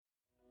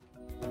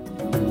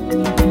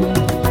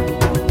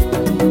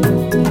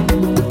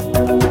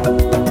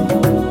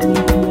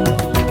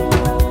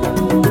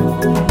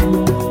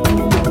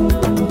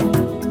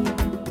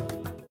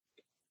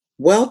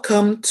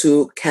Welcome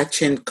to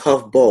Catching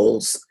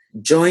Curveballs.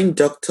 Join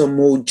Dr.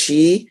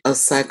 Moji, a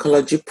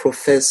psychology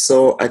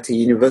professor at the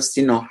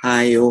University in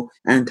Ohio,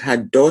 and her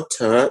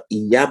daughter,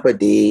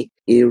 Iyabade,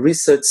 a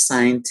research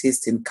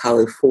scientist in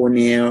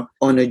California,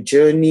 on a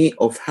journey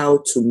of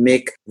how to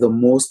make the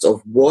most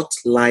of what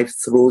life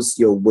throws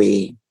your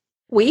way.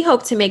 We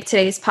hope to make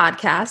today's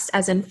podcast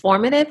as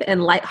informative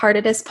and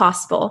lighthearted as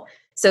possible.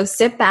 So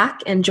sit back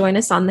and join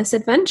us on this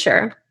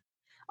adventure.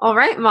 All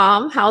right,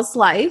 Mom, how's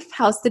life?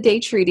 How's the day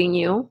treating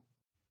you?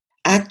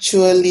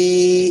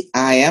 Actually,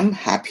 I am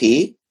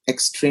happy,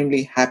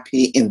 extremely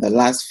happy in the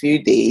last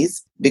few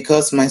days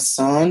because my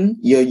son,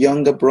 your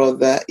younger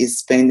brother, is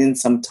spending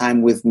some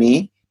time with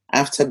me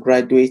after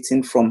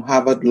graduating from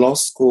Harvard Law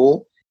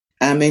School.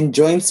 I'm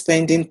enjoying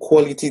spending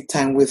quality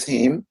time with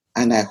him,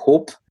 and I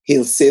hope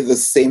he'll say the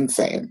same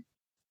thing.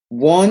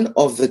 One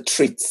of the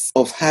treats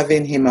of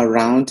having him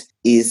around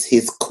is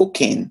his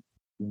cooking.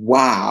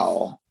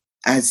 Wow!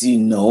 As you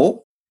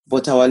know,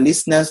 but our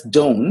listeners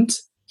don't,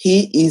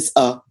 he is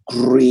a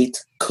great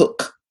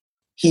cook.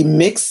 He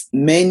makes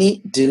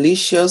many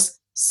delicious,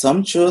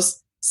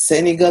 sumptuous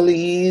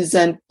Senegalese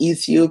and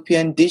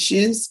Ethiopian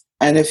dishes,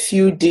 and a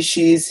few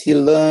dishes he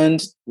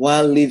learned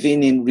while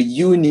living in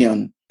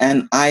Reunion,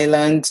 an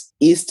island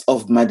east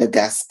of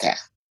Madagascar.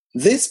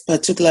 This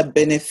particular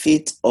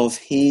benefit of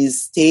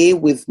his stay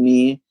with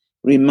me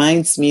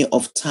reminds me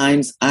of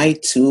times I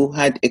too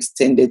had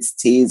extended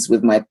stays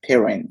with my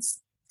parents.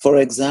 For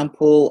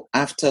example,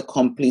 after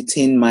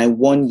completing my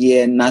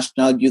 1-year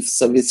National Youth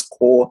Service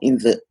Corps in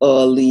the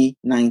early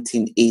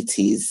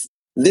 1980s.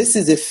 This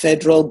is a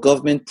federal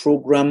government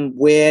program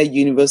where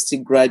university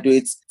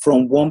graduates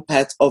from one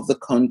part of the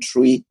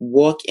country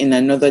work in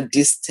another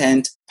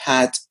distant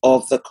part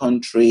of the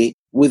country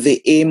with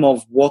the aim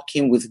of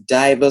working with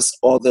diverse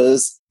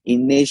others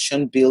in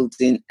nation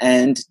building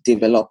and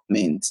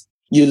development.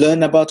 You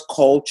learn about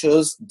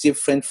cultures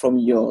different from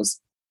yours.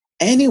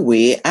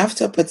 Anyway,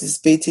 after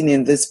participating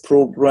in this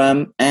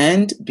program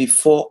and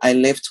before I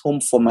left home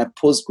for my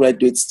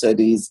postgraduate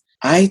studies,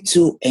 I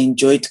too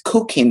enjoyed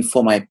cooking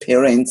for my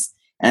parents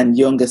and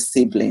younger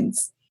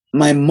siblings.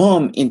 My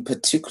mom in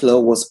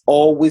particular was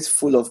always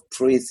full of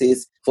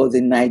praises for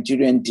the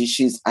Nigerian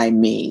dishes I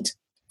made.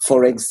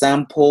 For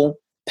example,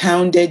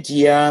 pounded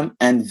yam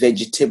and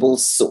vegetable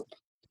soup.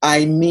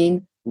 I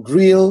mean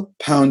real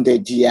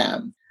pounded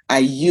yam. I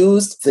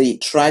used the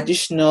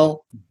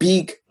traditional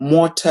big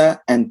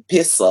mortar and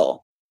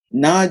pestle.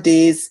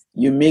 Nowadays,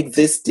 you make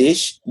this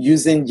dish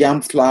using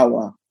yam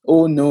flour.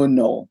 Oh,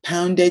 no.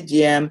 Pounded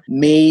yam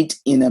made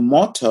in a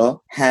mortar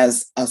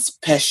has a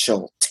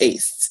special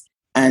taste,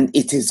 and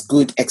it is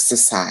good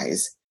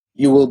exercise.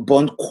 You will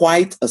burn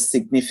quite a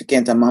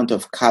significant amount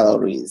of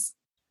calories.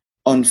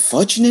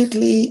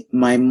 Unfortunately,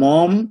 my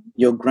mom,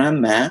 your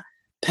grandma,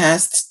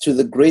 passed to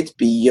the great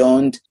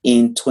beyond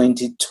in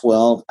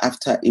 2012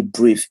 after a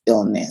brief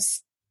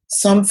illness.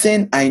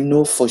 Something I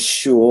know for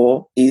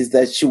sure is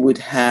that she would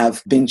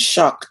have been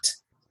shocked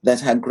that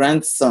her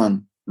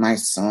grandson, my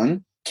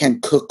son, can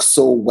cook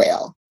so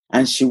well.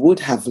 And she would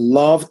have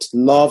loved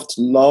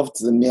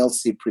the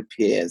meals he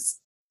prepares.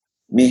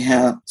 May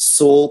her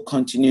soul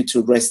continue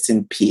to rest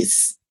in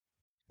peace.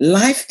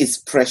 Life is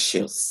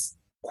precious.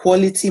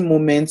 Quality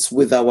moments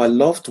with our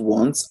loved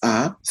ones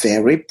are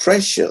very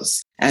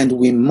precious, and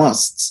we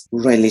must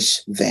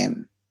relish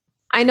them.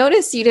 I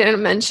noticed you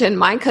didn't mention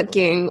my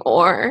cooking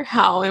or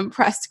how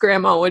impressed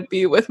Grandma would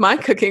be with my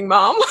cooking,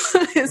 Mom.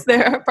 Is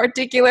there a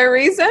particular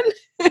reason?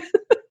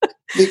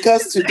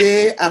 Because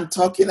today I'm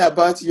talking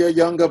about your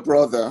younger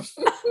brother.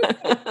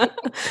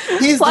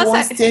 He's the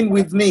one staying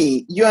with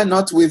me. You are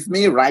not with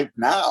me right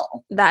now.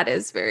 That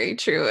is very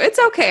true. It's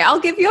okay. I'll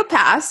give you a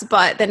pass,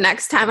 but the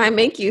next time I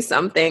make you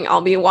something,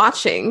 I'll be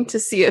watching to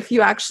see if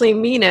you actually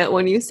mean it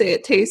when you say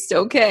it tastes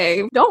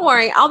okay. Don't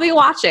worry. I'll be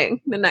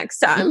watching the next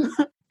time.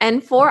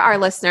 And for our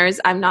listeners,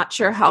 I'm not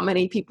sure how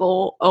many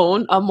people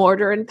own a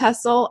mortar and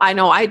pestle. I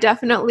know I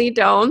definitely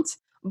don't.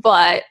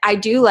 But I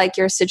do like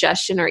your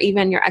suggestion or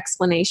even your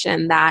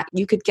explanation that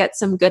you could get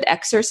some good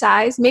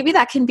exercise. Maybe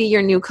that can be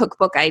your new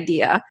cookbook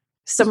idea.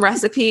 Some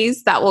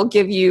recipes that will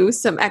give you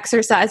some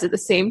exercise at the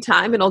same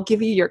time. It'll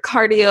give you your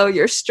cardio,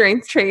 your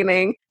strength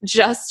training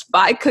just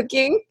by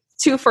cooking.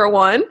 2 for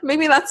 1.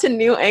 Maybe that's a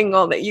new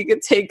angle that you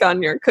could take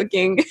on your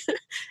cooking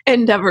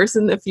endeavors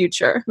in the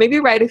future. Maybe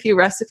write a few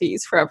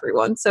recipes for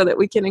everyone so that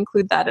we can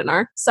include that in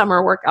our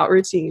summer workout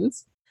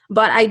routines.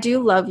 But I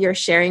do love your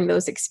sharing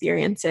those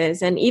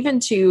experiences. And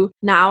even to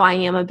now, I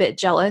am a bit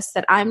jealous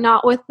that I'm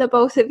not with the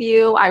both of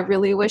you. I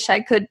really wish I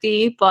could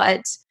be,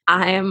 but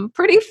I am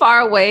pretty far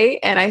away.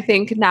 And I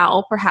think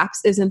now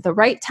perhaps isn't the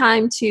right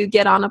time to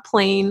get on a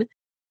plane.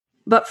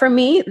 But for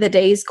me, the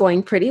day is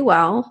going pretty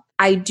well.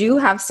 I do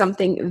have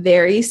something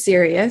very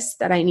serious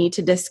that I need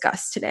to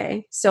discuss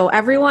today. So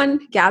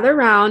everyone gather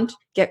around,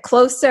 get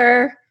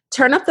closer,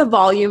 turn up the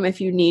volume if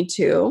you need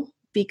to,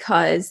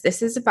 because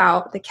this is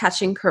about the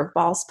Catching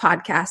Curveballs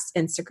podcast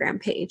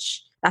Instagram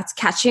page. That's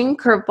Catching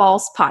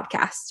Curveballs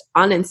podcast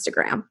on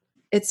Instagram.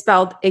 It's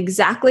spelled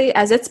exactly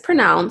as it's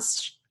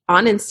pronounced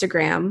on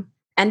Instagram.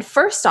 And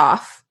first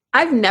off,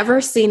 I've never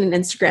seen an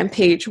Instagram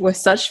page with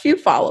such few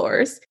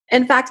followers.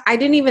 In fact, I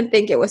didn't even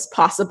think it was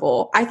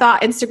possible. I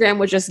thought Instagram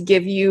would just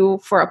give you,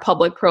 for a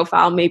public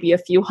profile, maybe a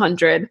few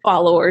hundred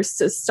followers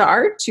to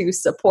start to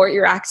support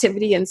your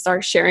activity and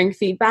start sharing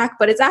feedback,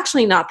 but it's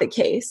actually not the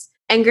case.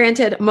 And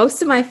granted,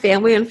 most of my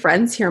family and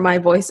friends hear my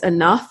voice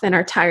enough and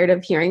are tired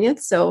of hearing it,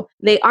 so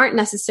they aren't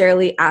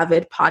necessarily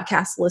avid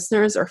podcast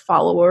listeners or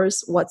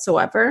followers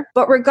whatsoever.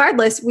 But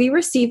regardless, we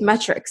receive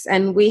metrics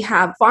and we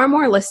have far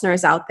more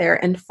listeners out there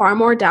and far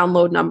more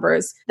download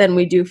numbers than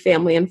we do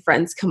family and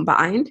friends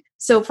combined.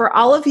 So for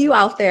all of you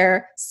out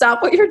there,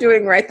 stop what you're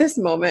doing right this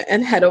moment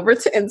and head over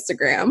to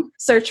Instagram,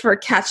 search for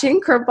Catching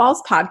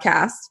Curveballs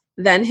Podcast,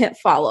 then hit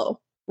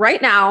follow.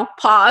 Right now,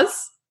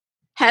 pause,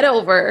 head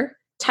over,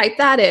 type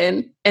that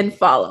in and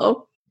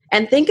follow.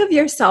 And think of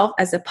yourself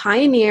as a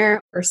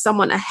pioneer or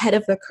someone ahead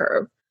of the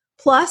curve.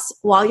 Plus,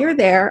 while you're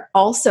there,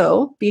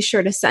 also be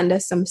sure to send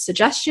us some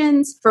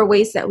suggestions for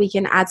ways that we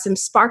can add some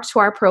spark to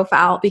our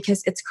profile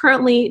because it's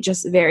currently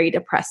just very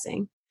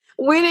depressing.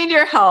 We need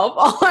your help,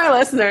 all our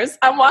listeners.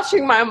 I'm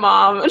watching my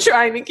mom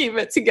trying to keep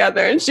it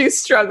together and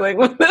she's struggling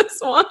with this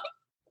one.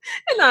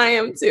 And I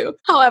am too.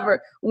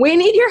 However, we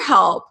need your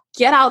help.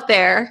 Get out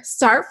there,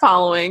 start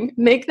following,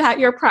 make that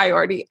your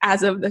priority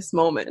as of this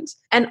moment.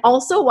 And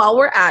also, while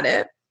we're at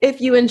it, if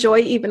you enjoy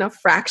even a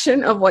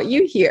fraction of what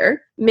you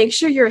hear, make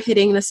sure you're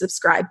hitting the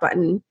subscribe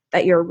button,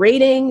 that you're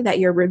rating, that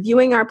you're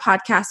reviewing our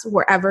podcast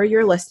wherever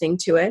you're listening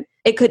to it.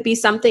 It could be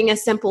something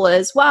as simple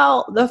as,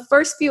 well, the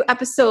first few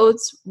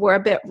episodes were a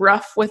bit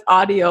rough with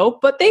audio,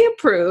 but they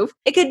improve.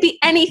 It could be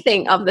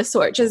anything of the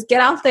sort. Just get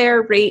out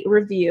there, rate,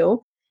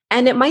 review.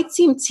 And it might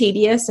seem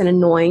tedious and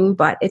annoying,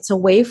 but it's a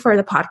way for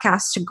the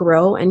podcast to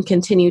grow and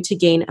continue to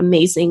gain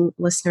amazing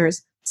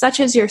listeners,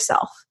 such as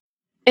yourself.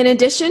 In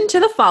addition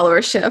to the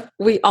followership,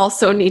 we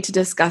also need to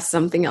discuss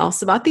something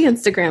else about the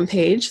Instagram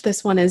page.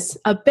 This one is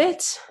a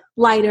bit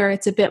lighter.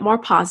 It's a bit more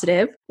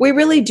positive. We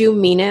really do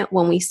mean it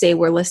when we say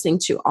we're listening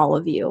to all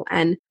of you.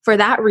 And for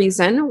that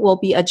reason, we'll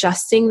be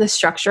adjusting the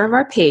structure of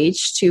our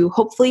page to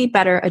hopefully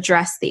better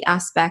address the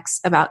aspects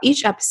about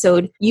each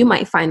episode you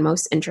might find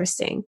most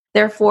interesting.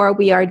 Therefore,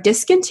 we are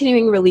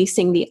discontinuing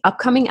releasing the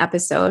upcoming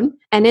episode,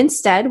 and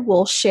instead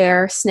we'll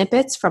share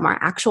snippets from our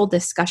actual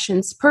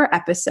discussions per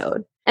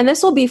episode. And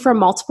this will be for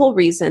multiple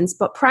reasons,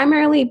 but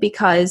primarily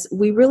because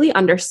we really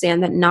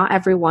understand that not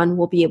everyone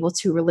will be able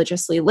to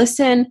religiously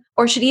listen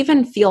or should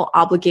even feel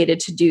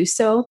obligated to do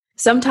so.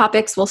 Some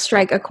topics will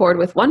strike a chord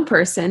with one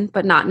person,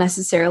 but not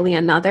necessarily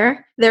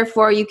another.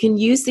 Therefore, you can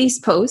use these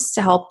posts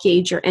to help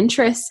gauge your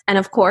interests. And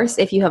of course,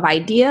 if you have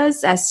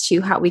ideas as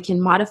to how we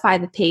can modify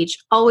the page,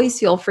 always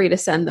feel free to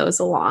send those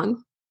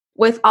along.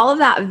 With all of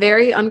that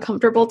very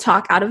uncomfortable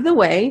talk out of the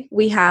way,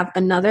 we have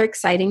another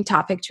exciting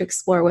topic to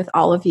explore with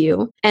all of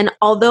you. And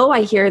although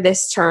I hear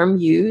this term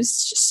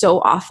used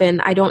so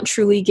often, I don't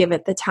truly give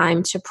it the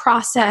time to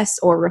process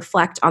or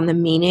reflect on the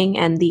meaning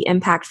and the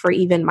impact for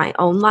even my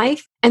own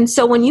life. And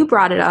so when you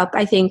brought it up,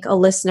 I think a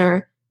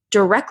listener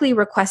directly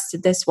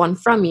requested this one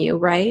from you,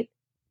 right?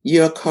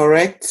 You're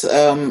correct.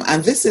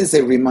 And this is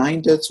a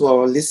reminder to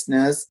our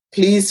listeners.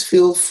 Please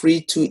feel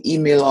free to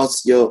email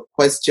us your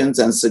questions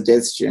and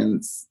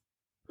suggestions.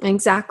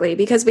 Exactly,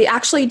 because we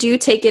actually do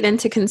take it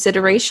into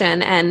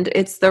consideration, and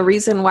it's the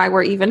reason why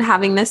we're even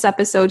having this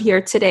episode here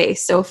today.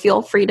 So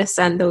feel free to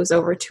send those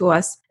over to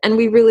us, and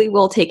we really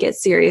will take it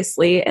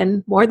seriously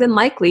and more than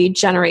likely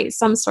generate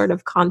some sort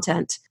of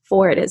content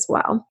for it as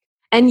well.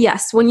 And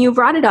yes, when you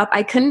brought it up,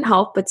 I couldn't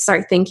help but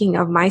start thinking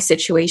of my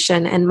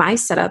situation and my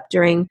setup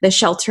during the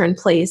shelter in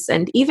place.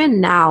 And even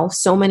now,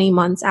 so many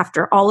months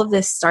after all of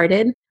this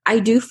started, I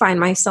do find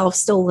myself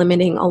still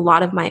limiting a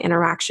lot of my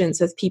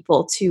interactions with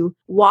people to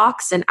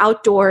walks and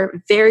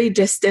outdoor, very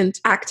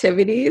distant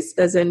activities,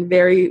 as in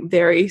very,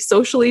 very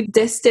socially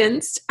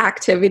distanced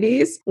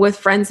activities with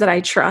friends that I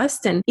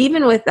trust. And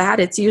even with that,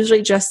 it's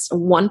usually just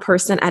one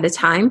person at a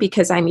time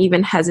because I'm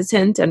even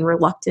hesitant and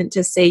reluctant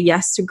to say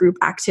yes to group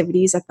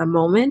activities at the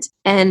moment.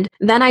 And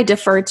then I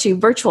defer to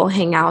virtual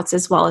hangouts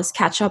as well as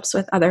catch-ups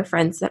with other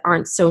friends that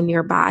aren't so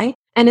nearby.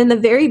 And in the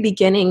very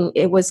beginning,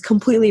 it was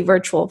completely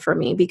virtual for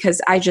me because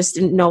I just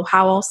didn't know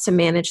how else to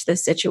manage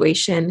this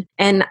situation.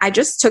 And I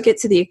just took it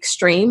to the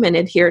extreme and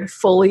adhered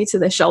fully to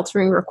the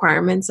sheltering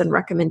requirements and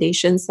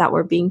recommendations that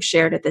were being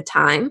shared at the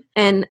time.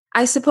 And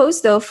I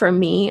suppose, though, for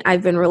me,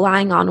 I've been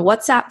relying on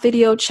WhatsApp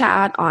video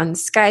chat, on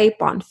Skype,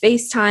 on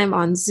FaceTime,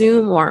 on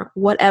Zoom, or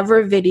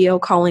whatever video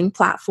calling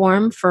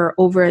platform for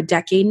over a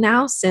decade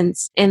now,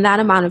 since in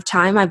that amount of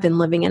time, I've been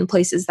living in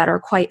places that are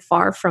quite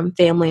far from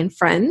family and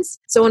friends.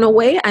 So in a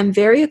way, I'm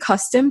very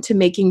accustomed to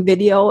making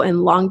video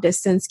and long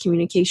distance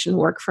communication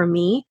work for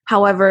me.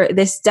 However,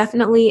 this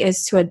definitely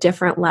is to a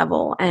different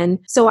level. And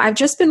so I've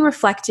just been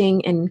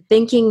reflecting and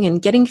thinking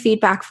and getting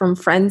feedback from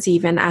friends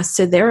even as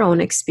to their own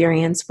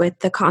experience with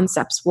the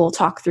concepts we'll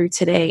talk through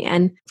today.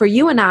 And for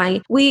you and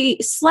I, we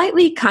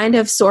slightly kind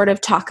of sort of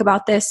talk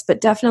about this,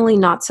 but definitely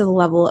not to the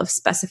level of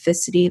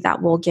specificity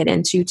that we'll get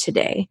into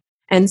today.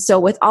 And so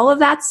with all of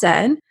that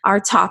said, our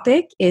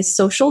topic is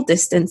social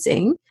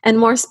distancing, and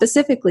more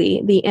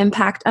specifically, the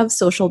impact of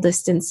social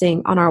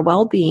distancing on our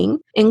well-being,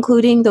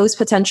 including those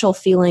potential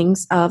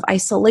feelings of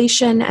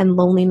isolation and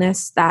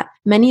loneliness that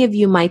many of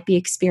you might be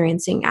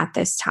experiencing at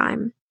this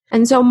time.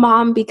 And so,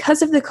 Mom,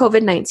 because of the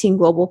COVID-19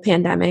 global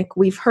pandemic,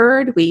 we've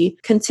heard, we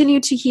continue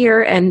to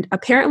hear, and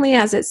apparently,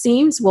 as it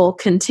seems, we'll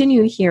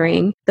continue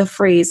hearing the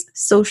phrase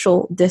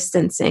social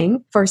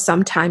distancing for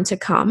some time to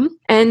come.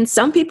 And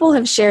some people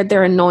have shared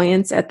their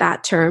annoyance at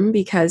that term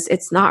because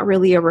it's not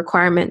really a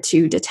requirement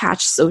to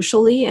detach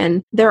socially.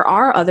 And there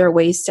are other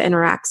ways to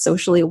interact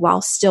socially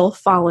while still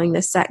following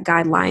the set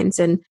guidelines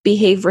and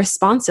behave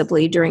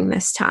responsibly during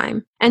this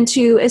time. And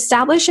to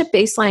establish a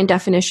baseline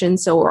definition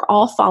so we're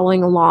all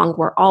following along,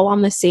 we're all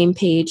on the same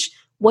page,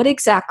 what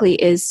exactly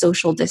is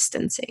social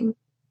distancing?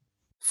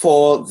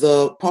 For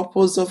the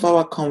purpose of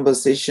our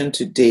conversation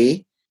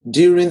today,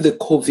 during the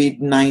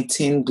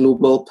COVID-19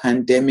 global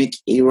pandemic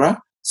era,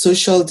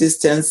 social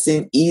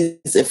distancing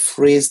is a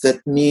phrase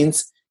that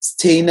means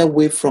staying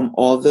away from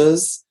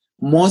others,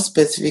 more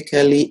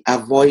specifically,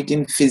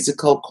 avoiding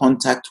physical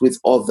contact with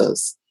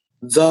others.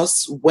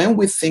 Thus, when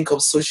we think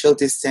of social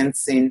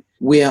distancing,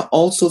 we are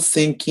also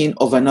thinking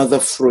of another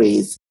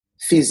phrase,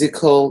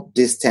 physical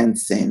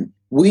distancing,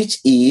 which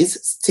is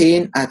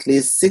staying at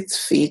least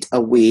 6 feet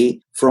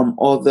away from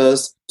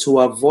others to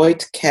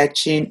avoid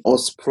catching or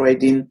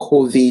spreading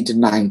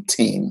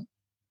COVID-19.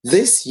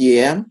 This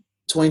year,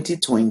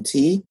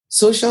 2020,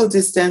 social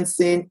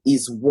distancing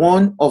is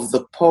one of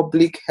the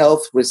public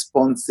health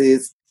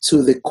responses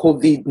to the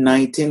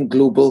COVID-19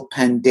 global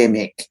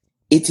pandemic.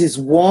 It is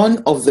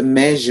one of the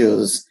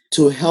measures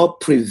to help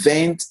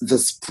prevent the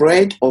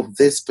spread of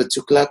this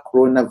particular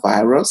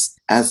coronavirus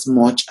as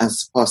much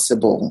as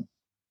possible.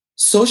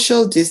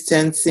 Social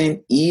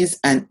distancing is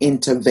an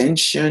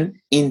intervention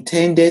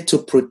intended to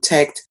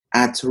protect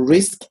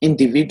at-risk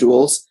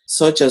individuals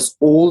such as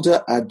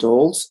older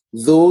adults,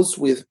 those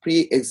with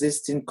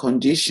pre-existing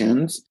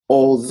conditions,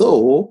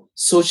 although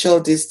social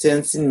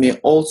distancing may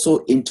also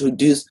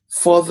introduce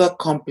further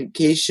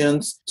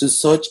complications to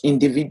such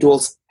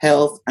individuals'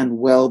 health and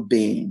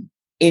well-being.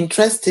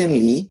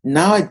 Interestingly,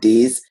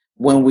 nowadays,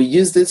 when we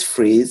use this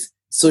phrase,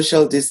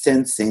 social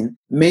distancing,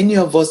 many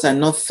of us are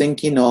not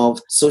thinking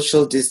of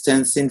social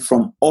distancing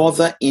from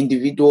other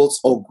individuals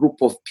or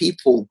group of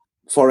people.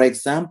 For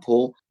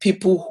example,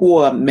 people who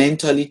are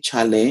mentally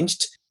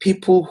challenged,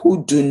 people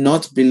who do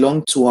not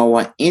belong to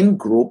our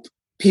in-group,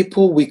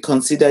 people we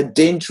consider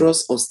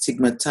dangerous or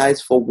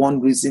stigmatized for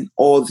one reason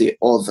or the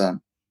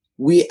other.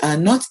 We are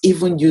not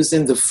even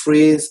using the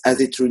phrase as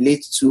it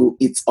relates to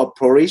its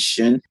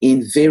operation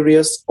in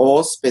various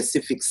or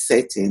specific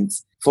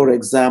settings. For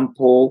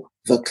example,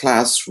 the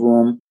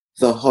classroom,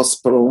 the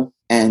hospital,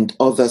 and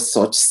other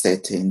such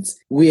settings.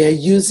 We are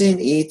using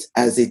it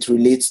as it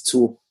relates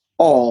to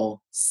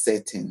all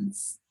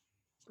settings.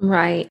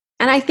 Right.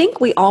 And I think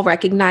we all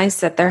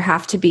recognize that there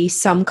have to be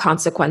some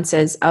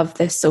consequences of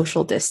this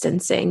social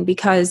distancing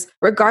because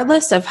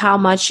regardless of how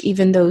much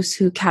even those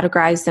who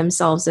categorize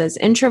themselves as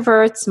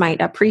introverts might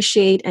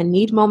appreciate and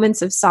need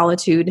moments of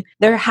solitude,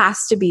 there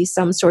has to be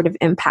some sort of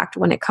impact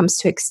when it comes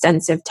to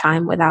extensive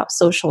time without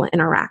social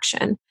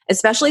interaction.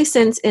 Especially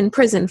since in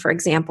prison, for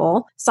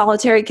example,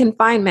 solitary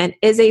confinement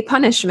is a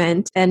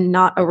punishment and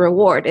not a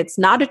reward. It's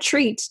not a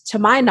treat, to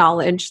my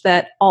knowledge,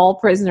 that all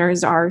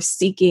prisoners are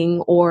seeking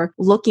or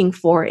looking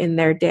for in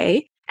their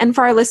day. And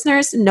for our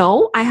listeners,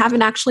 no, I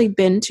haven't actually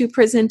been to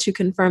prison to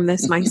confirm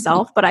this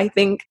myself, but I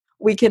think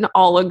we can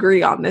all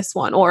agree on this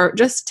one, or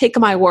just take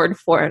my word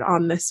for it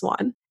on this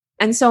one.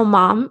 And so,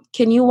 Mom,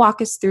 can you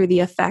walk us through the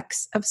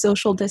effects of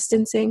social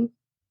distancing?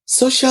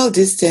 Social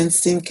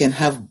distancing can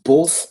have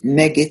both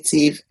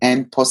negative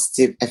and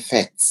positive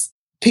effects.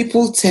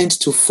 People tend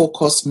to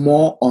focus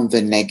more on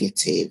the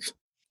negative.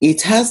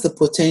 It has the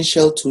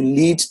potential to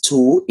lead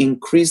to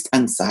increased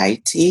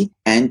anxiety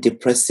and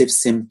depressive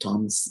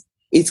symptoms.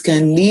 It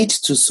can lead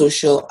to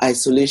social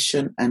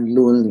isolation and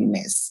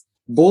loneliness,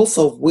 both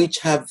of which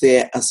have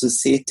their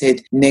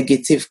associated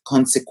negative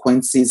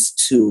consequences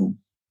too.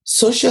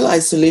 Social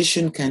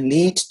isolation can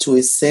lead to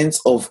a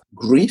sense of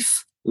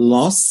grief,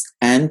 loss,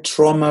 and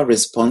trauma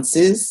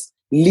responses,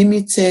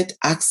 limited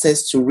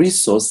access to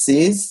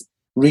resources,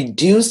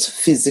 reduced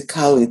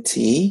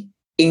physicality,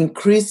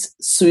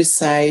 increased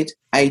suicide,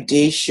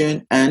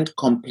 ideation, and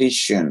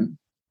completion.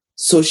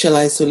 Social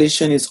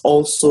isolation is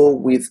also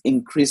with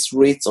increased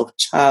rates of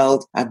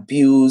child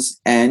abuse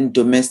and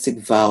domestic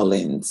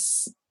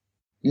violence.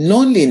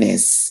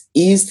 Loneliness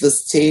is the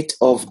state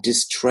of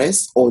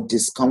distress or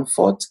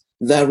discomfort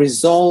that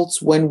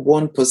results when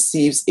one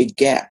perceives a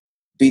gap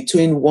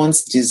between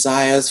one's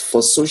desires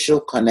for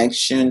social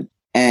connection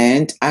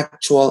and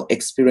actual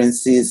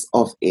experiences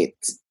of it.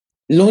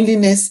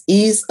 Loneliness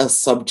is a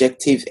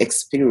subjective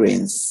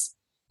experience.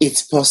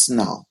 It's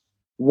personal,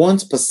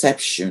 one's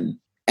perception,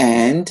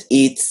 and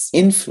it's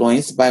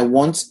influenced by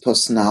one's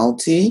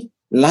personality,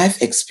 life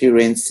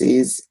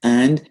experiences,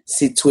 and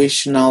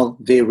situational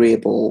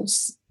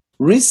variables.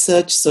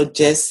 Research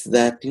suggests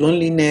that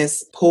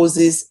loneliness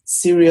poses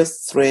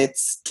serious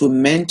threats to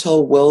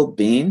mental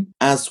well-being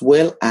as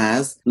well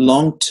as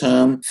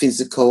long-term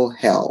physical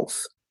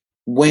health.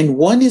 When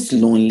one is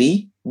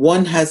lonely,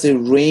 one has a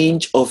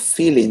range of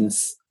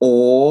feelings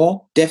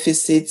or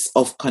deficits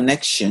of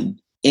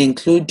connection,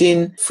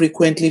 including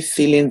frequently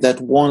feeling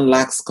that one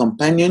lacks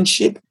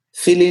companionship,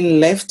 feeling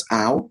left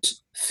out,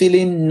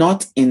 feeling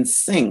not in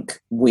sync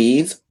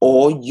with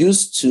or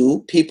used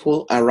to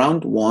people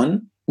around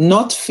one,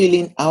 not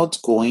feeling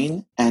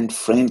outgoing and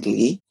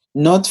friendly,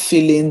 not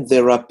feeling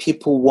there are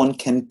people one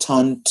can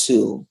turn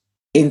to.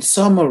 In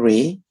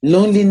summary,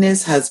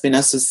 loneliness has been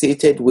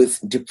associated with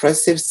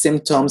depressive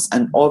symptoms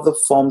and other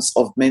forms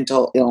of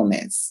mental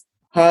illness,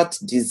 heart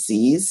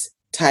disease,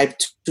 type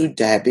 2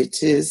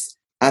 diabetes,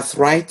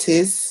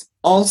 arthritis,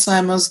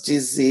 Alzheimer's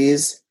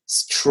disease,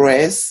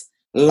 stress,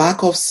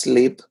 lack of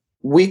sleep,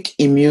 weak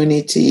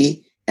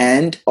immunity,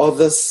 and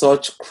other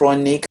such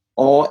chronic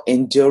or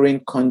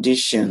enduring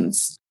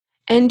conditions.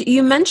 And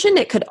you mentioned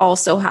it could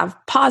also have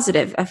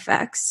positive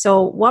effects.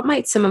 So what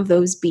might some of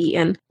those be?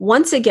 And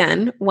once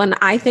again, when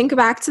I think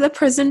back to the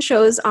prison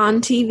shows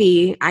on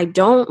TV, I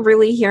don't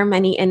really hear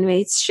many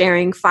inmates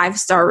sharing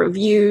 5-star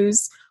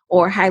reviews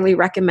or highly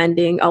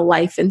recommending a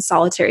life in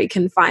solitary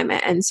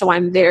confinement. And so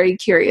I'm very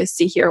curious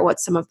to hear what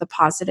some of the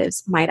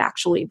positives might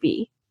actually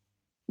be.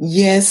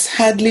 Yes,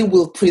 hardly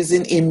will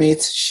prison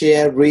inmates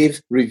share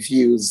rave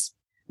reviews.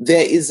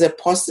 There is a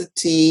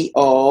paucity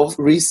of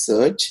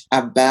research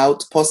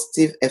about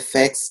positive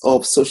effects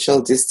of social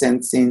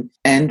distancing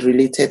and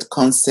related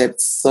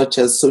concepts such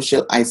as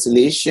social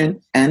isolation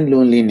and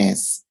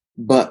loneliness.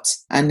 But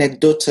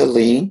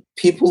anecdotally,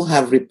 people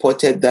have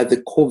reported that the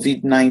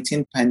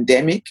COVID-19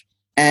 pandemic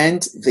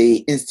and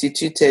the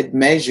instituted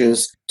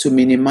measures to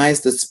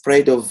minimize the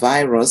spread of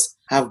virus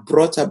have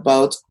brought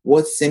about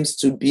what seems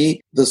to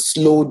be the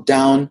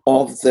slowdown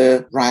of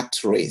the rat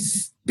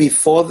race.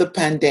 Before the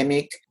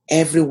pandemic,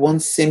 everyone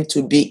seemed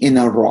to be in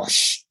a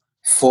rush.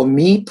 For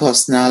me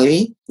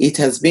personally, it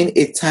has been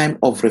a time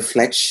of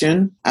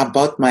reflection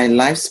about my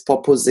life's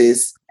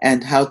purposes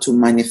and how to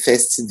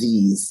manifest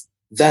these.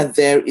 That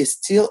there is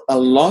still a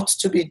lot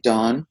to be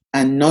done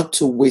and not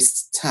to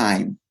waste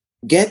time.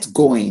 Get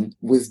going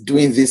with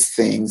doing these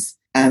things.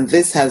 And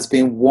this has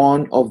been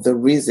one of the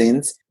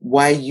reasons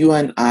why you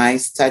and I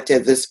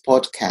started this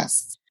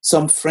podcast.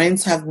 Some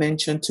friends have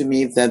mentioned to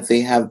me that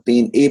they have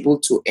been able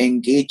to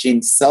engage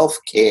in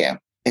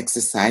self-care,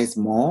 exercise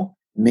more,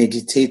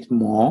 meditate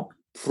more,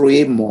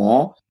 pray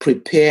more,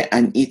 prepare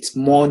and eat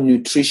more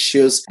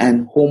nutritious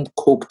and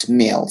home-cooked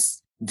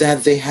meals,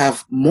 that they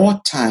have more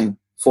time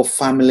for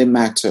family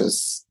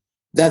matters,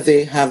 that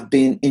they have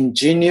been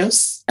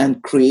ingenious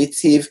and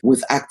creative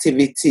with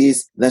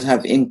activities that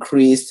have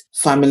increased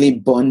family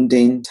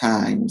bonding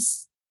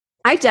times.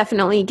 I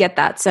definitely get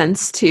that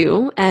sense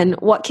too. And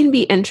what can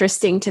be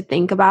interesting to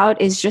think about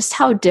is just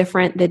how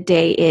different the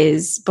day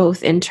is,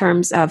 both in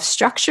terms of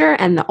structure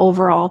and the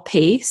overall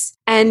pace.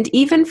 And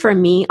even for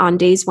me, on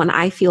days when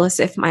I feel as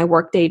if my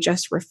workday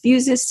just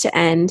refuses to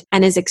end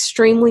and is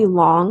extremely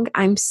long,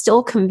 I'm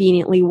still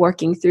conveniently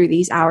working through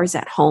these hours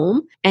at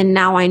home. And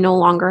now I no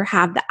longer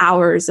have the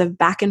hours of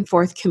back and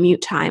forth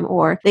commute time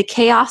or the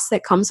chaos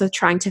that comes with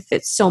trying to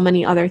fit so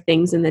many other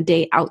things in the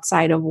day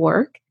outside of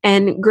work.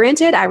 And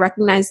granted, I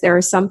recognize there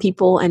are some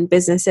people and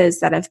businesses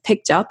that have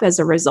picked up as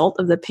a result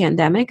of the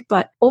pandemic,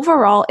 but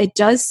overall, it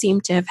does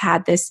seem to have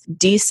had this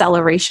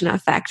deceleration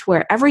effect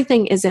where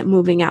everything isn't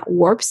moving at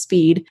warp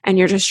speed and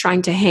you're just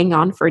trying to hang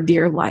on for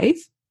dear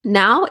life.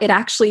 Now it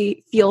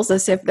actually feels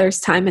as if there's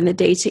time in the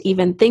day to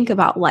even think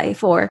about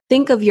life or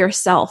think of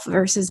yourself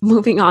versus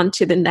moving on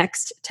to the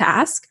next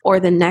task or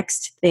the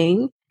next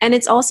thing. And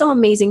it's also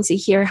amazing to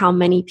hear how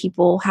many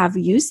people have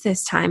used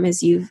this time,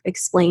 as you've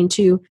explained,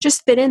 to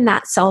just fit in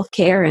that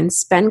self-care and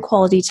spend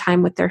quality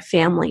time with their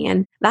family.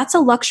 And that's a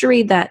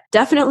luxury that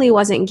definitely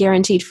wasn't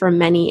guaranteed for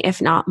many, if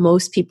not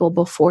most people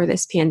before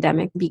this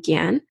pandemic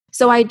began.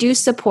 So I do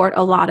support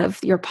a lot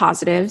of your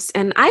positives,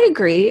 and I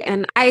agree.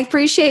 And I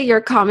appreciate your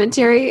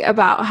commentary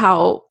about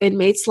how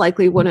inmates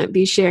likely wouldn't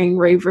be sharing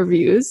rave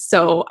reviews.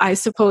 So I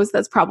suppose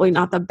that's probably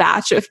not the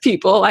batch of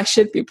people I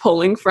should be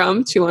pulling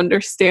from to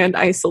understand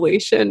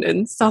isolation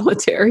and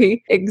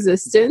solitary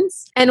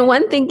existence. And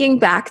when thinking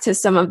back to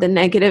some of the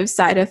negative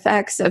side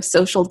effects of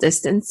social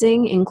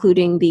distancing,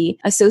 including the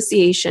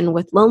association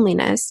with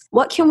loneliness,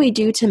 what can we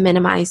do to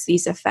minimize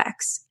these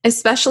effects?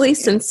 Especially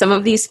since some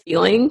of these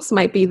feelings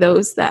might be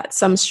those that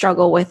some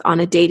struggle with on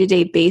a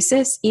day-to-day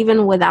basis,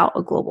 even without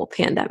a global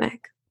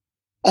pandemic.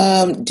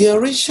 The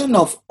origin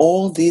of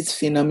all these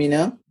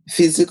phenomena,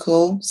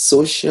 physical,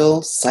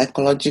 social,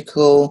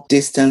 psychological,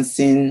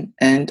 distancing,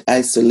 and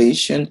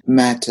isolation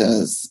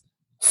matters.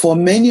 For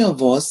many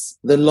of us,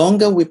 the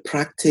longer we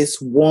practice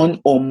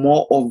one or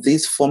more of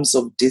these forms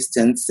of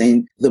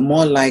distancing, the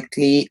more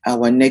likely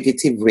our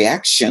negative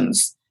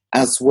reactions,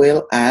 as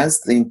well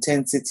as the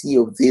intensity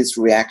of these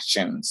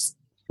reactions.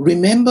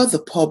 Remember the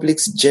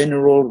public's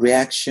general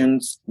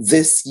reactions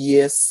this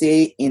year,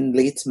 say in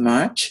late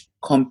March,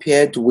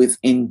 compared with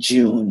in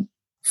June.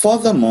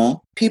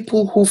 Furthermore,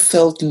 people who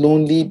felt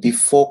lonely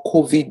before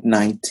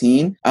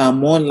COVID-19 are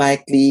more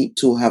likely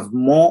to have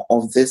more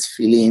of this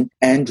feeling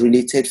and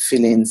related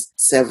feelings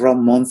several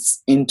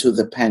months into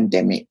the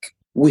pandemic.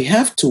 We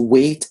have to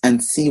wait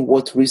and see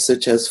what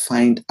researchers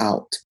find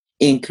out,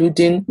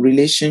 including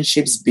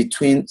relationships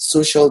between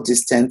social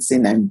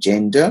distancing and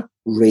gender,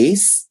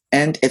 race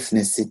and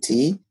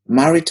ethnicity,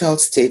 marital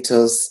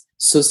status,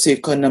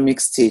 socioeconomic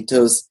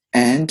status,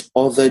 and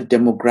other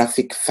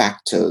demographic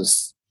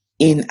factors.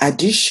 In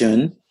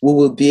addition, we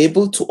will be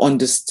able to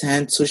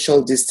understand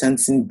social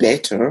distancing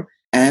better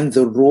and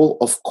the role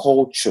of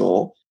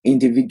culture,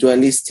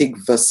 individualistic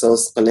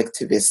versus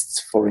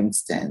collectivists, for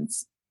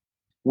instance.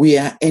 We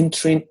are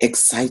entering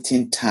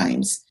exciting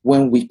times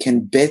when we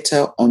can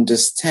better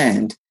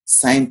understand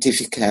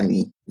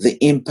scientifically the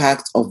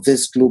impact of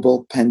this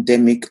global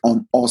pandemic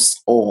on us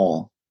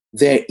all.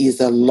 There is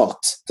a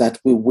lot that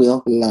we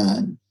will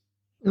learn.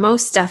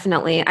 Most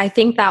definitely. I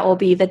think that will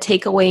be the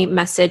takeaway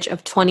message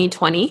of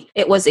 2020.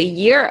 It was a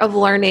year of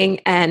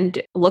learning,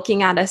 and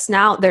looking at us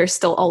now, there's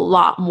still a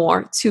lot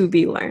more to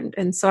be learned.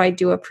 And so I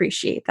do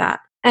appreciate that.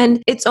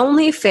 And it's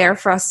only fair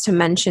for us to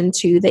mention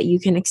too that you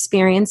can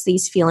experience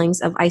these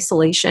feelings of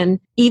isolation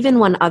even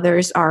when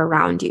others are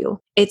around you.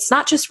 It's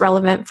not just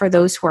relevant for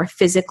those who are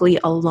physically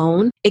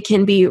alone. It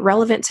can be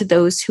relevant to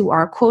those who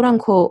are quote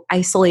unquote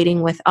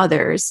isolating with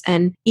others.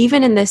 And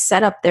even in this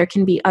setup, there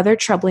can be other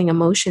troubling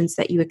emotions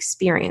that you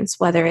experience,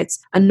 whether it's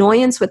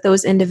annoyance with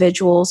those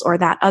individuals or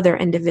that other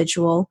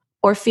individual,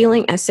 or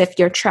feeling as if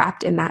you're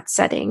trapped in that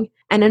setting.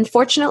 And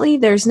unfortunately,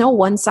 there's no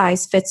one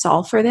size fits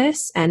all for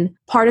this. And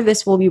part of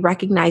this will be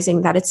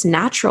recognizing that it's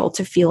natural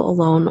to feel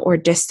alone or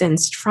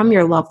distanced from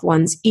your loved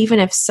ones, even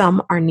if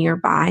some are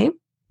nearby.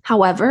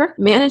 However,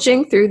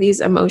 managing through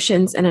these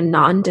emotions in a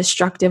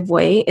non-destructive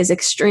way is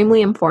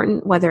extremely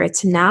important, whether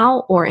it's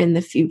now or in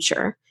the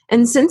future.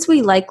 And since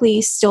we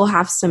likely still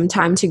have some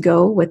time to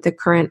go with the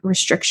current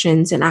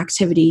restrictions and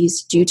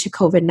activities due to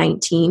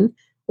COVID-19,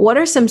 what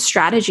are some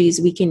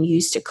strategies we can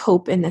use to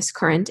cope in this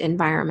current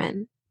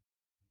environment?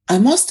 I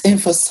must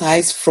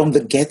emphasize from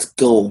the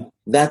get-go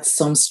that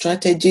some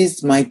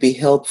strategies might be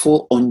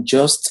helpful on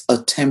just a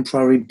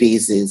temporary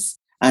basis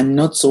and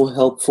not so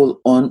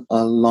helpful on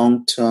a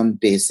long-term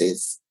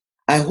basis.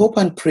 I hope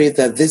and pray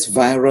that this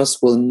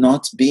virus will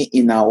not be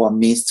in our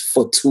midst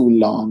for too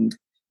long.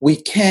 We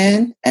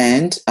can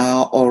and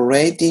are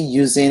already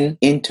using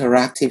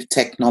interactive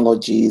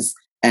technologies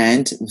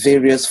and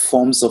various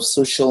forms of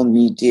social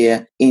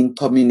media in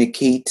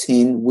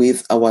communicating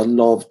with our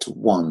loved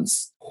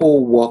ones,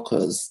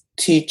 co-workers,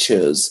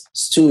 teachers,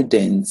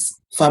 students,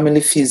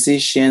 family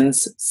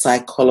physicians,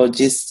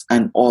 psychologists,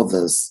 and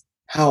others.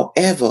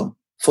 However,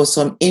 for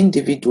some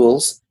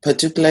individuals,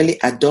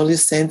 particularly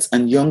adolescents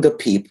and younger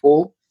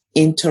people,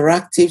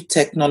 interactive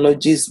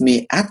technologies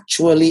may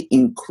actually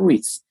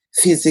increase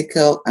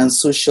physical and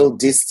social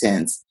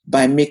distance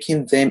by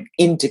making them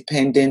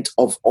independent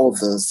of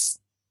others.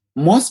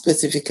 More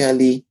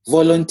specifically,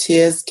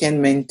 volunteers can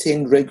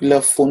maintain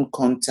regular phone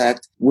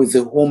contact with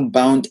the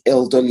homebound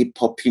elderly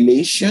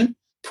population,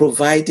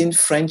 providing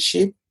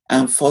friendship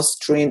and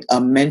fostering a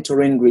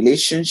mentoring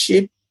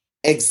relationship.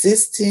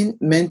 Existing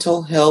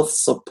mental health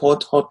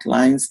support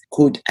hotlines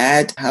could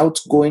add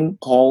outgoing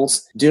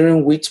calls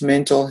during which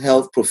mental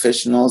health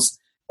professionals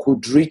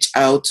could reach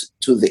out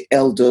to the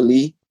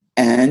elderly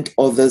and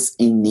others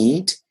in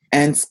need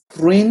and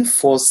screen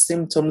for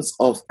symptoms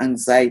of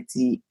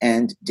anxiety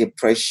and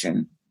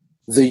depression.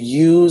 The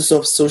use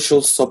of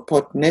social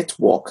support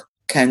network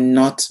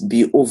cannot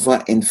be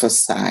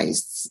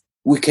overemphasized.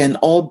 We can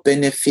all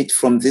benefit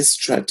from these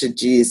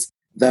strategies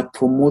that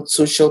promote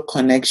social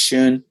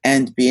connection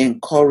and be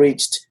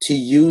encouraged to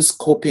use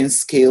coping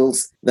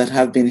skills that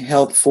have been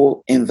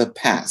helpful in the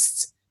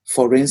past.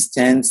 For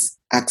instance,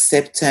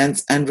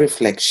 acceptance and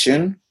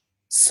reflection,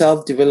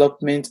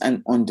 self-development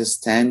and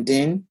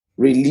understanding,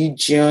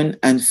 religion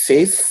and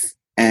faith,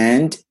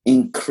 and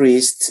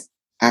increased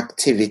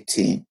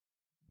activity.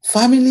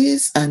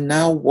 Families are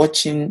now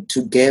watching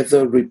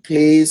together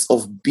replays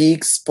of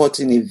big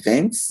sporting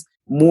events,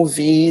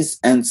 movies,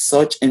 and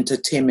such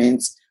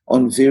entertainments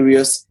on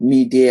various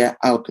media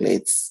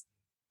outlets.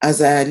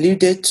 As I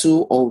alluded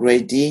to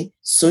already,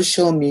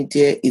 social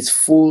media is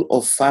full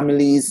of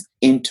families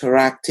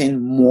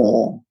interacting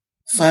more.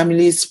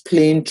 Families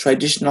playing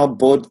traditional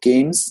board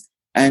games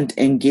and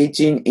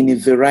engaging in a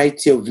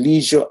variety of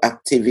leisure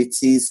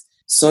activities,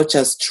 such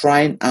as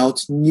trying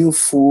out new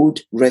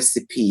food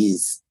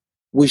recipes.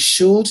 We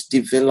should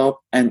develop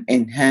and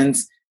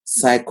enhance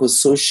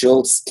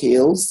psychosocial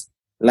skills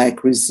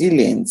like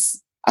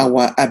resilience,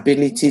 our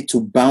ability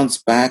to bounce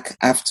back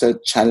after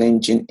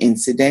challenging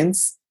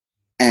incidents,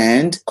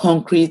 and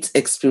concrete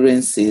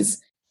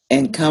experiences,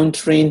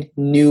 encountering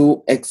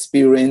new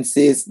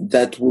experiences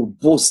that will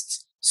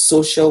boost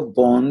social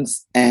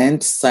bonds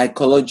and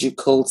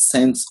psychological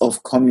sense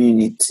of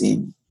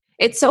community.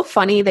 It's so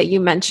funny that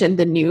you mentioned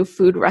the new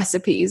food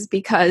recipes,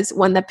 because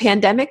when the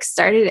pandemic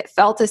started, it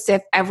felt as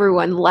if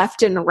everyone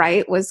left and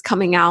right was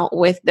coming out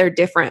with their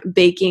different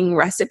baking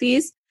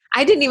recipes.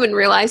 I didn't even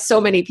realize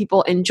so many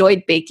people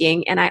enjoyed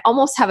baking. And I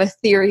almost have a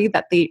theory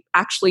that they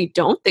actually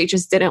don't. They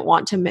just didn't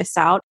want to miss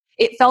out.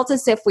 It felt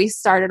as if we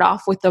started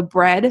off with the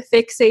bread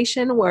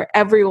fixation where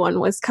everyone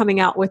was coming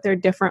out with their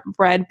different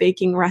bread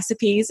baking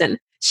recipes and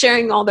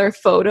sharing all their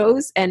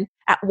photos. And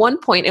at one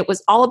point, it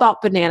was all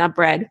about banana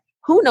bread.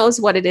 Who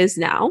knows what it is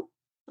now?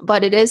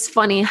 But it is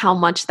funny how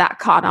much that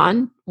caught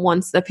on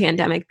once the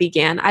pandemic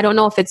began. I don't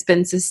know if it's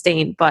been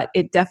sustained, but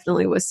it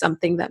definitely was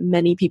something that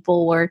many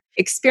people were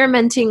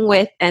experimenting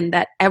with and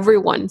that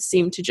everyone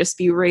seemed to just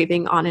be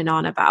raving on and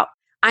on about.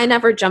 I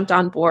never jumped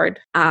on board.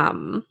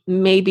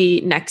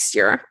 Maybe next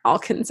year I'll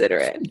consider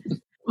it.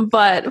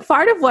 But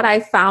part of what I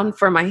found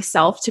for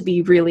myself to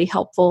be really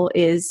helpful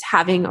is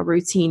having a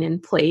routine in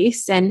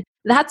place. And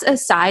that's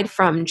aside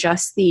from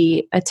just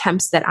the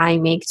attempts that I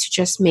make to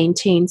just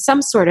maintain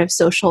some sort of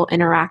social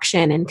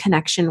interaction and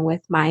connection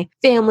with my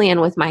family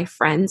and with my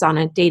friends on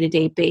a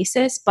day-to-day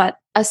basis. But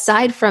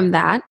aside from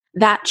that,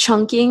 that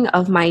chunking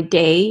of my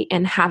day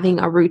and having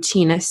a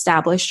routine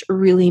established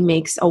really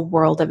makes a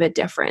world of a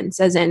difference.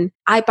 As in,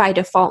 I by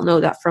default know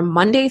that from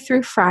Monday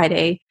through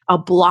Friday, a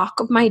block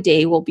of my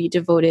day will be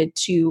devoted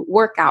to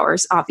work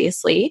hours,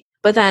 obviously,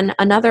 but then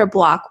another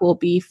block will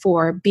be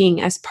for being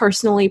as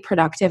personally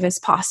productive as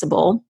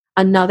possible,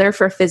 another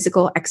for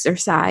physical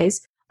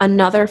exercise,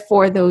 another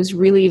for those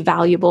really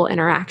valuable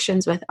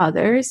interactions with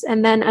others,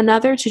 and then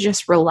another to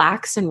just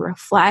relax and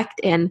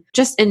reflect and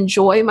just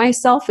enjoy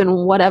myself in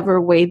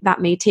whatever way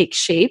that may take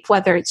shape,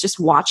 whether it's just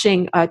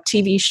watching a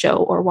TV show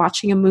or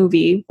watching a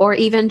movie, or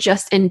even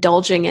just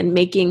indulging and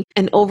making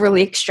an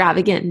overly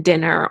extravagant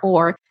dinner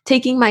or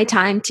taking my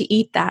time to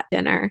eat that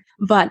dinner.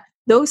 But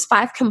those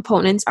 5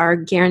 components are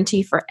a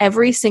guarantee for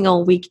every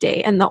single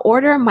weekday, and the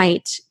order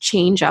might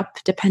change up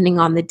depending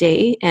on the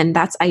day, and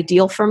that's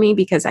ideal for me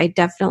because I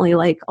definitely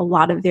like a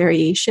lot of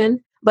variation.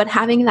 But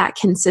having that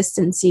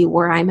consistency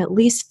where I'm at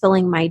least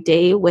filling my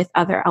day with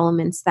other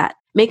elements that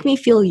make me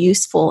feel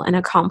useful and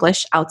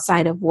accomplished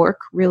outside of work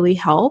really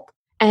help.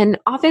 And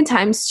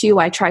oftentimes, too,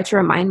 I try to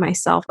remind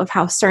myself of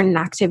how certain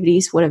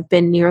activities would have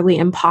been nearly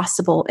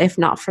impossible if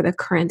not for the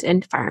current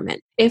environment.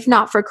 If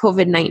not for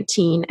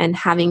COVID-19 and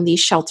having these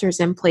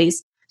shelters in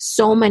place,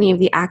 so many of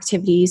the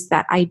activities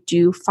that I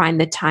do find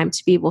the time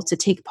to be able to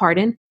take part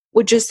in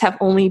would just have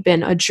only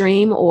been a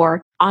dream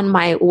or on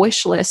my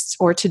wish lists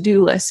or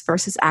to-do list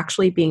versus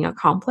actually being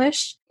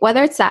accomplished.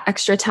 Whether it's that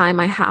extra time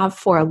I have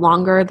for a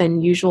longer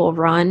than usual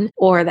run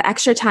or the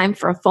extra time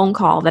for a phone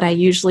call that I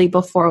usually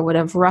before would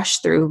have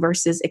rushed through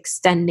versus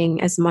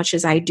extending as much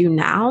as I do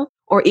now,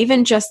 or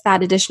even just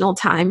that additional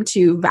time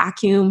to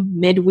vacuum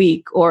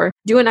midweek or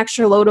do an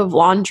extra load of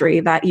laundry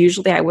that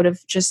usually I would have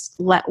just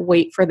let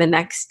wait for the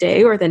next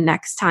day or the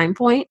next time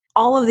point.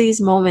 All of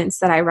these moments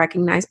that I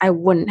recognize I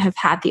wouldn't have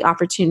had the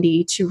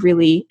opportunity to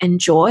really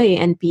enjoy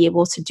and be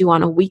able to do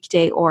on a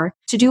weekday or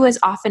to do as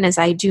often as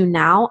I do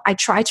now, I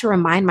try to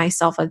remind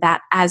myself of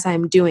that as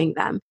I'm doing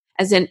them.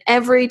 As in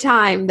every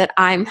time that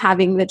I'm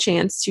having the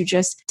chance to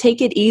just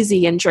take it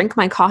easy and drink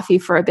my coffee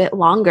for a bit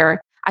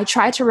longer, I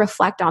try to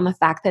reflect on the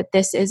fact that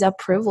this is a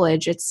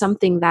privilege. It's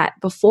something that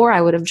before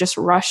I would have just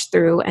rushed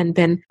through and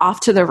been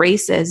off to the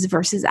races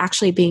versus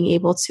actually being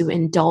able to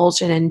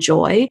indulge and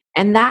enjoy.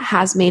 And that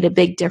has made a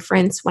big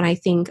difference when I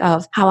think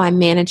of how I'm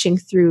managing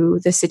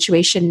through the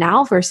situation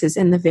now versus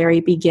in the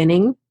very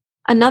beginning.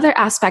 Another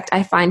aspect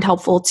I find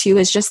helpful too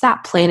is just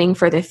that planning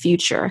for the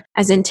future,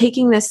 as in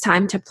taking this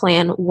time to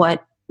plan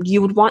what you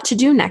would want to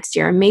do next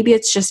year. Maybe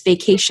it's just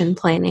vacation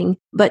planning,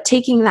 but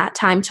taking that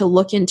time to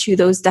look into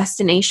those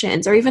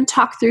destinations or even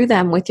talk through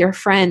them with your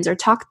friends or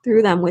talk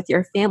through them with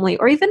your family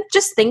or even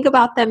just think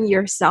about them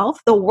yourself.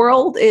 The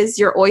world is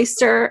your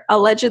oyster,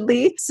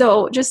 allegedly.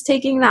 So just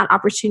taking that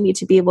opportunity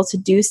to be able to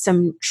do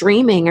some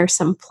dreaming or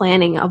some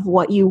planning of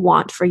what you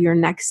want for your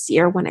next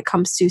year when it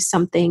comes to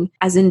something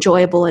as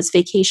enjoyable as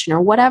vacation or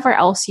whatever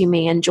else you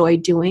may enjoy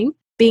doing.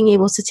 Being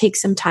able to take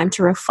some time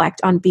to reflect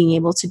on being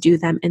able to do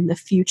them in the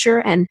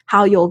future and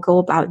how you'll go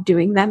about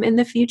doing them in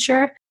the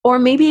future. Or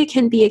maybe it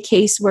can be a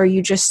case where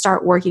you just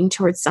start working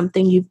towards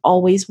something you've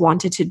always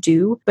wanted to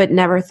do, but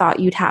never thought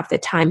you'd have the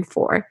time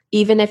for.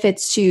 Even if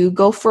it's to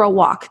go for a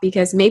walk,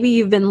 because maybe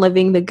you've been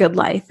living the good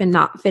life and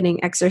not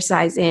fitting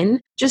exercise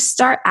in, just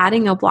start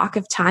adding a block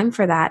of time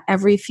for that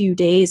every few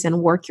days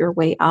and work your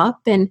way up.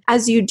 And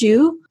as you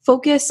do,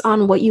 focus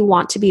on what you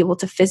want to be able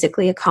to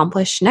physically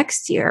accomplish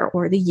next year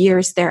or the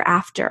years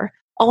thereafter.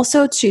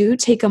 Also, to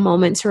take a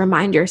moment to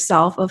remind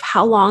yourself of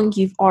how long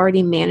you've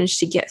already managed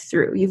to get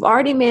through. You've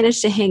already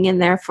managed to hang in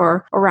there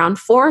for around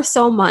 4 or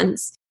so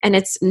months, and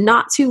it's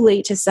not too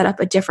late to set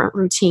up a different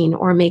routine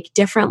or make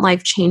different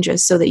life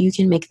changes so that you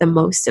can make the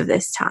most of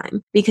this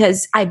time.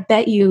 Because I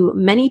bet you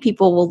many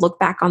people will look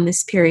back on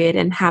this period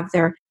and have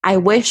their I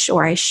wish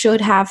or I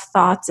should have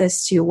thoughts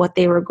as to what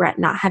they regret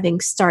not having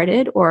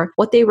started or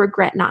what they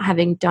regret not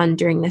having done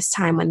during this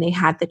time when they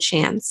had the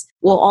chance.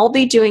 We'll all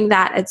be doing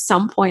that at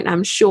some point,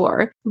 I'm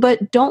sure,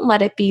 but don't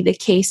let it be the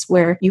case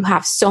where you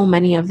have so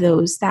many of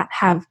those that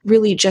have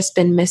really just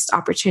been missed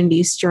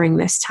opportunities during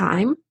this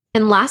time.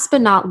 And last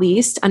but not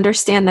least,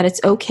 understand that it's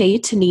okay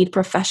to need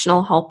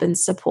professional help and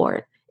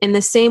support. In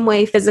the same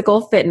way,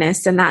 physical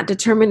fitness and that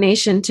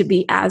determination to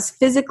be as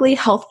physically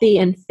healthy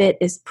and fit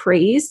is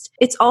praised,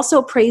 it's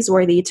also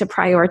praiseworthy to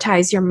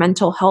prioritize your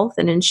mental health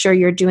and ensure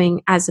you're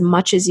doing as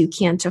much as you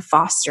can to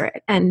foster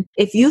it. And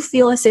if you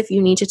feel as if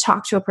you need to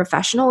talk to a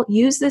professional,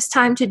 use this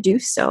time to do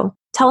so.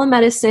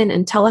 Telemedicine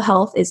and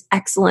telehealth is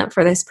excellent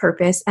for this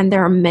purpose, and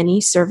there are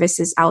many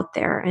services out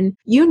there. And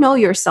you know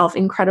yourself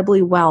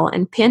incredibly well,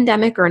 and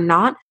pandemic or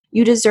not,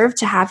 you deserve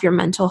to have your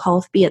mental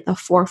health be at the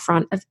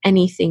forefront of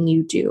anything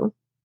you do.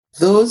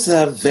 Those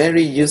are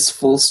very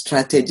useful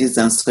strategies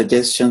and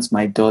suggestions,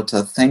 my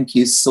daughter. Thank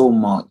you so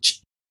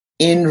much.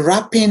 In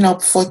wrapping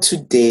up for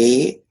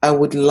today, I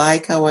would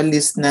like our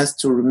listeners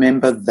to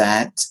remember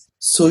that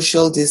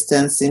social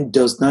distancing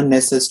does not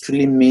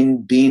necessarily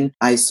mean being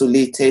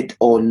isolated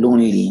or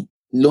lonely.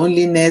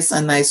 Loneliness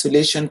and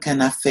isolation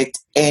can affect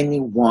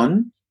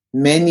anyone.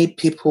 Many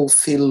people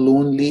feel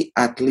lonely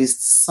at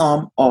least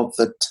some of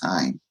the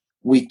time.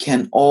 We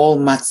can all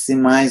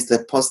maximize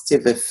the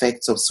positive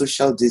effects of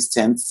social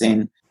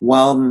distancing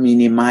while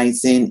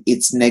minimizing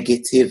its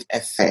negative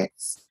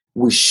effects.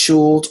 We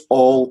should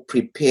all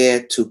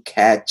prepare to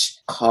catch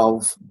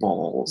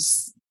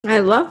curveballs. I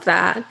love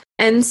that.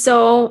 And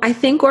so I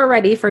think we're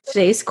ready for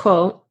today's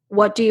quote.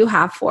 What do you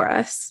have for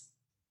us?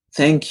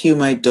 Thank you,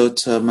 my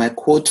daughter. My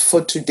quote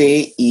for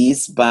today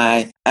is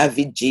by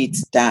Avijit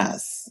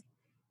Das.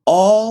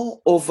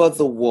 All over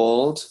the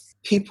world,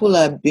 people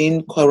are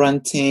being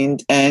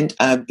quarantined and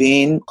are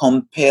being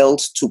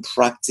compelled to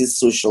practice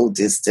social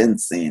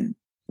distancing.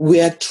 We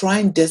are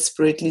trying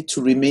desperately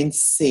to remain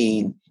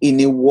sane in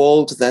a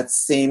world that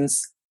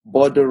seems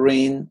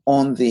bordering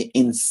on the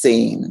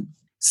insane.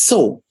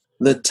 So,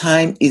 the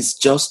time is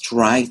just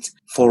right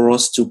for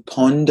us to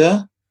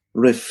ponder,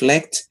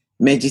 reflect,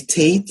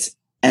 meditate,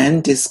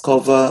 and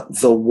discover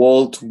the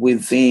world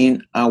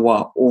within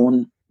our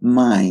own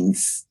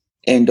minds.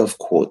 End of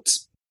quote.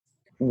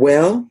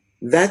 Well,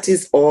 that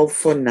is all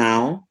for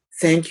now.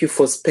 Thank you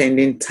for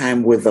spending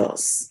time with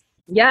us.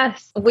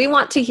 Yes, we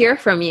want to hear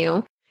from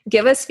you.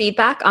 Give us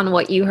feedback on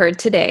what you heard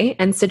today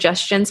and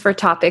suggestions for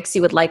topics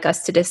you would like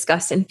us to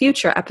discuss in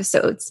future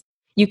episodes.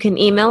 You can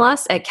email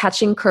us at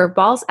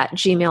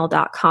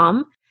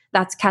catchingcurveballs@gmail.com.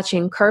 That's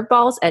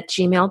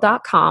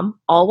catchingcurveballs@gmail.com,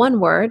 all one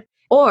word.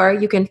 Or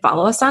you can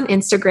follow us on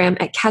Instagram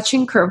at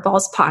Catching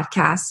Curveballs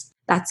Podcast.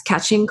 That's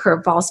Catching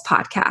Curveballs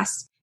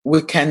Podcast.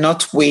 We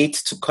cannot wait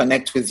to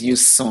connect with you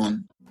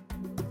soon.